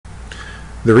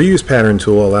The Reuse Pattern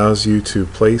tool allows you to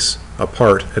place a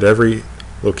part at every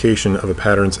location of a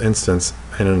pattern's instance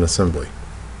in an assembly.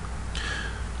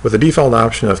 With the default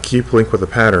option of Keep Link with a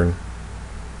Pattern,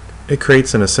 it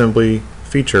creates an assembly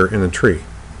feature in the tree.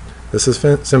 This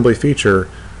assembly feature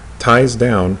ties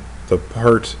down the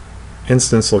part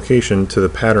instance location to the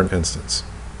pattern instance.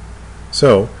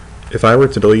 So, if I were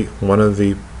to delete one of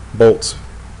the bolts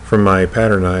from my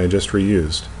pattern I just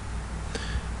reused,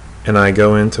 and I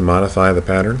go in to modify the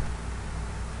pattern,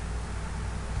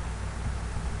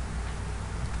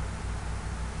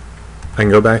 I can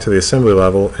go back to the assembly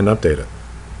level and update it.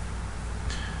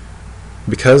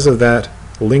 Because of that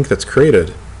link that's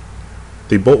created,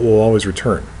 the bolt will always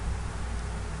return.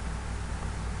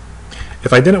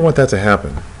 If I didn't want that to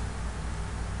happen,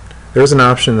 there's an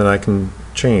option that I can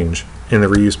change in the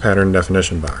Reuse Pattern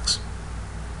definition box.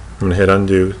 I'm going to hit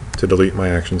undo to delete my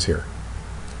actions here.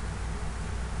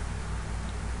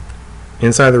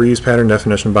 Inside the Reuse Pattern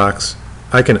definition box,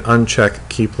 I can uncheck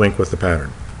Keep Link with the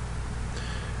Pattern.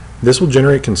 This will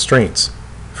generate constraints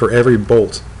for every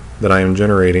bolt that I am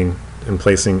generating and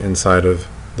placing inside of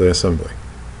the assembly.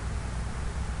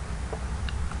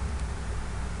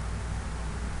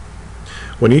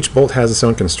 When each bolt has its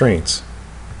own constraints,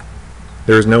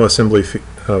 there is no assembly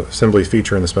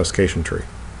feature in the specification tree.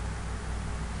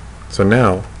 So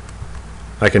now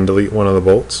I can delete one of the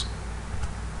bolts,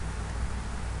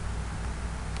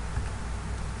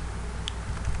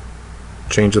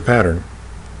 change the pattern,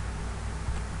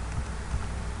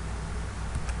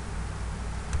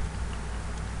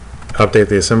 update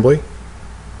the assembly,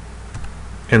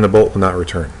 and the bolt will not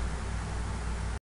return.